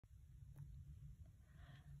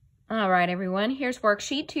All right, everyone, here's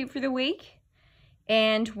worksheet 2 for the week,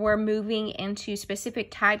 and we're moving into specific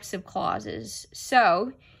types of clauses.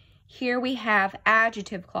 So here we have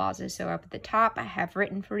adjective clauses. So up at the top, I have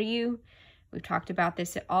written for you. We've talked about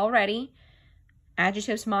this already.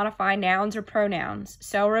 Adjectives modify nouns or pronouns.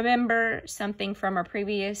 So remember something from our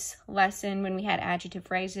previous lesson when we had adjective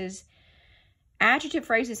phrases. Adjective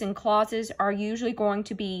phrases and clauses are usually going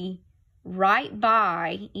to be right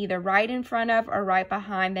by, either right in front of or right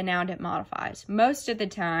behind the noun it modifies. Most of the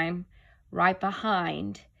time, right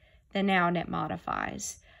behind the noun it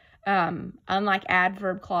modifies. Unlike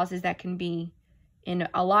adverb clauses that can be in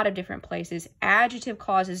a lot of different places, adjective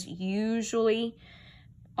clauses usually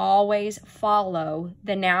always follow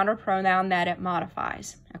the noun or pronoun that it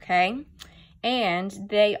modifies, okay? And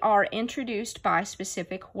they are introduced by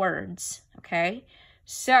specific words, okay?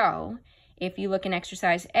 So if you look in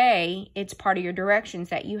exercise A, it's part of your directions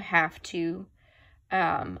that you have to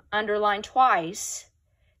underline twice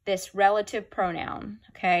this relative pronoun,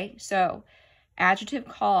 okay? So adjective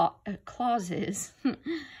clauses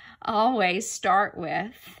always start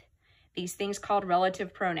with these things called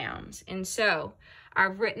relative pronouns. And so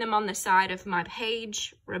I've written them on the side of my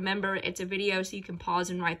page. Remember, it's a video, so you can pause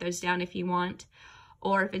and write those down if you want.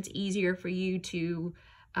 Or if it's easier for you to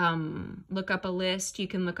look up a list, you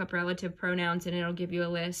can look up relative pronouns and it'll give you a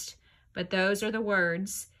list. But those are the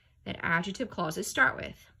words that adjective clauses start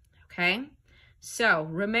with, okay? So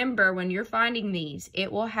remember, when you're finding these,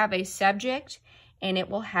 it will have a subject and it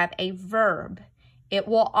will have a verb. It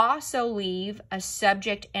will also leave a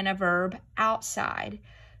subject and a verb outside.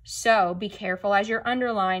 So be careful as you're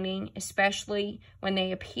underlining, especially when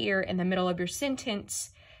they appear in the middle of your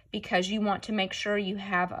sentence, because you want to make sure you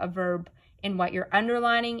have a verb in what you're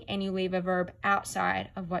underlining and you leave a verb outside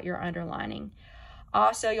of what you're underlining.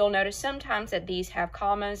 Also, you'll notice sometimes that these have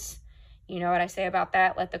commas. You know what I say about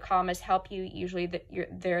that? Let the commas help you. Usually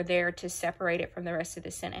they're there to separate it from the rest of the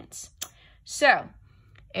sentence. So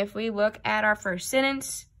if we look at our first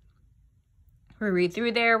sentence, we read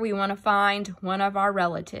through there, we want to find one of our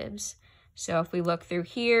relatives. So if we look through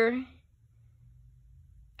here,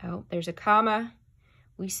 oh, there's a comma,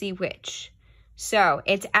 we see which. So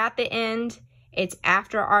it's at the end, it's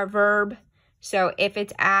after our verb. So if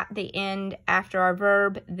it's at the end after our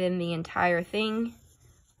verb, then the entire thing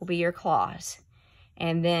will be your clause.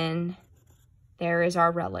 And then there is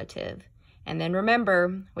our relative. And then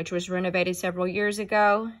remember, which was renovated several years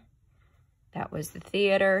ago, that was the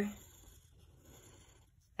theater.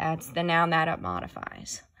 That's the noun that it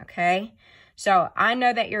modifies, okay? So I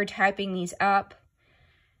know that you're typing these up,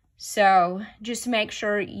 so just make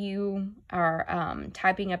sure you are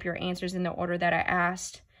typing up your answers in the order that I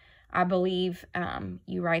asked. I believe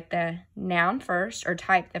you write the noun first, or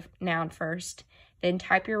type the noun first, then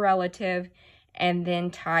type your relative, and then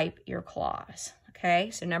type your clause, okay?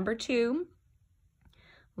 So number 2,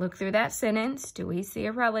 look through that sentence. Do we see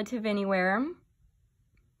a relative anywhere?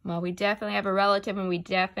 Well, we definitely have a relative and we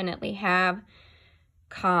definitely have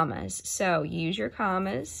commas. So use your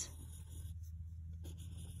commas.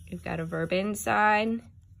 We've got a verb inside and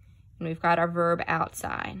we've got our verb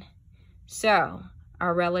outside. So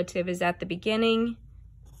our relative is at the beginning.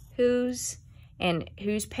 Whose? And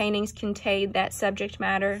whose paintings contain that subject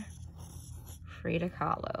matter? Frida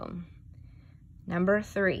Kahlo. Number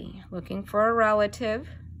 3, looking for a relative.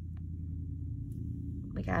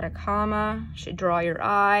 We got a comma, should draw your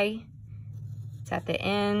eye. It's at the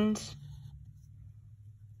end.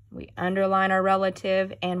 We underline our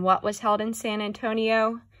relative. And what was held in San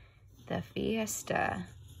Antonio? The Fiesta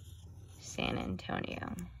San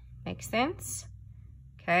Antonio. Make sense?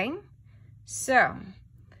 Okay. So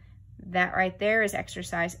that right there is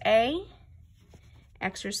exercise A.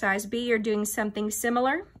 Exercise B, you're doing something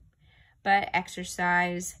similar, but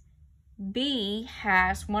exercise B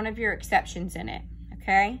has one of your exceptions in it.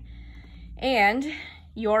 Okay, and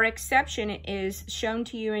your exception is shown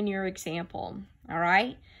to you in your example, all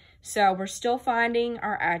right? So we're still finding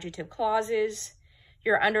our adjective clauses.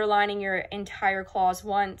 You're underlining your entire clause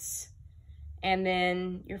once, and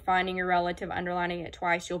then you're finding your relative, underlining it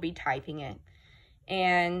twice. You'll be typing it.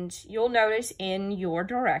 And you'll notice in your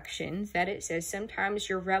directions that it says sometimes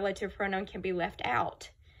your relative pronoun can be left out.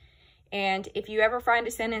 And if you ever find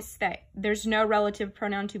a sentence that there's no relative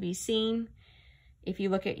pronoun to be seen, if you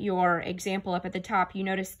look at your example up at the top, you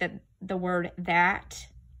notice that the word that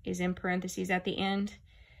is in parentheses at the end.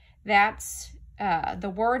 That's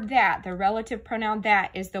the word that, the relative pronoun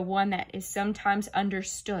that, is the one that is sometimes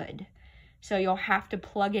understood. So you'll have to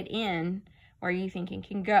plug it in where you think it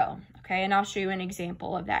can go, okay? And I'll show you an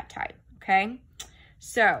example of that type, okay?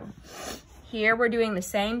 So here we're doing the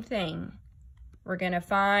same thing. we're going to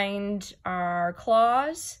find our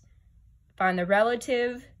clause, find the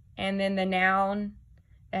relative, and then the noun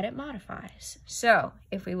that it modifies. So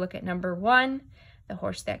if we look at number 1, the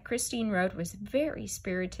horse that Christine rode was very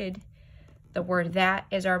spirited. The word that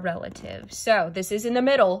is our relative. So this is in the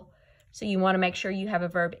middle. So you want to make sure you have a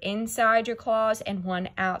verb inside your clause and one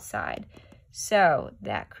outside. So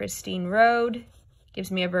that Christine rode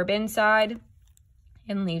gives me a verb inside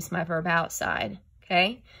and leaves my verb outside.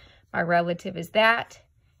 Okay. My relative is that.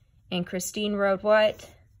 And Christine rode what?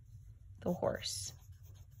 The horse.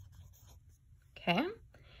 Okay.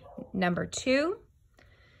 Number 2,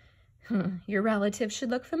 your relative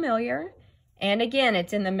should look familiar. And again,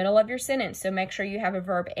 it's in the middle of your sentence, so make sure you have a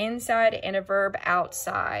verb inside and a verb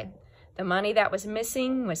outside. The money that was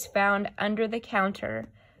missing was found under the counter.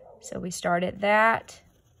 So we start at that,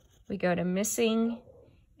 we go to missing,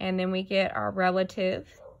 and then we get our relative.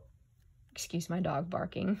 Excuse my dog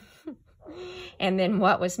barking. And then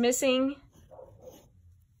what was missing?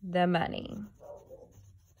 The money.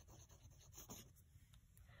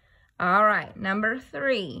 All right, number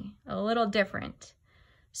 3, a little different.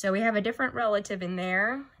 So we have a different relative in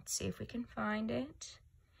there. Let's see if we can find it.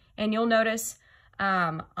 And you'll notice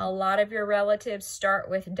a lot of your relatives start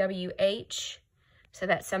with WH. So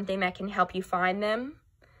that's something that can help you find them.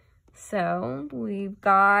 So we've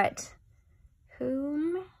got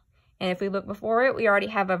whom. And if we look before it, we already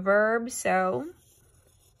have a verb. So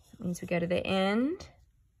that means we go to the end.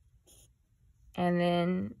 And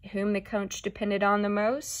then whom the coach depended on the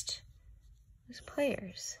most.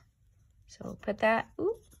 Players. So we'll put that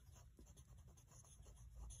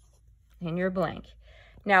in your blank.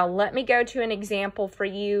 Now let me go to an example for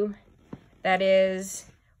you that is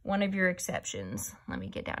one of your exceptions. Let me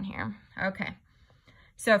get down here. Okay.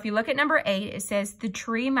 So if you look at number 8, it says, the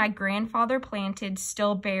tree my grandfather planted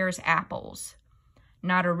still bears apples.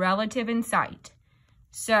 Not a relative in sight.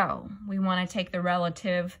 So we want to take the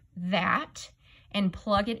relative that and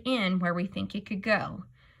plug it in where we think it could go.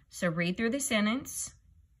 So read through the sentence.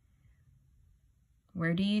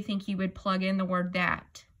 Where do you think you would plug in the word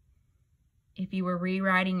that if you were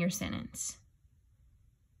rewriting your sentence?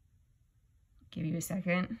 Give you a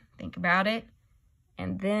second, think about it.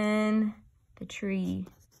 And then the tree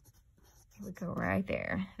would go right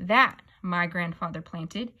there. That my grandfather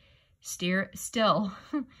planted still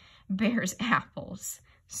bears apples.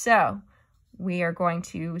 So we are going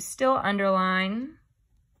to still underline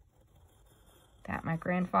that my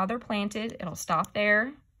grandfather planted. It'll stop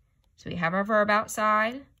there. So we have our verb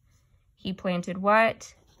outside. He planted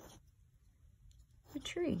what? The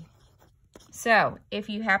tree. So if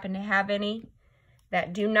you happen to have any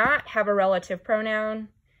that do not have a relative pronoun,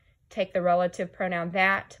 take the relative pronoun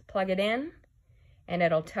that, plug it in, and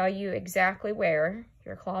it'll tell you exactly where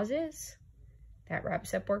your clause is. That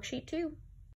wraps up worksheet 2.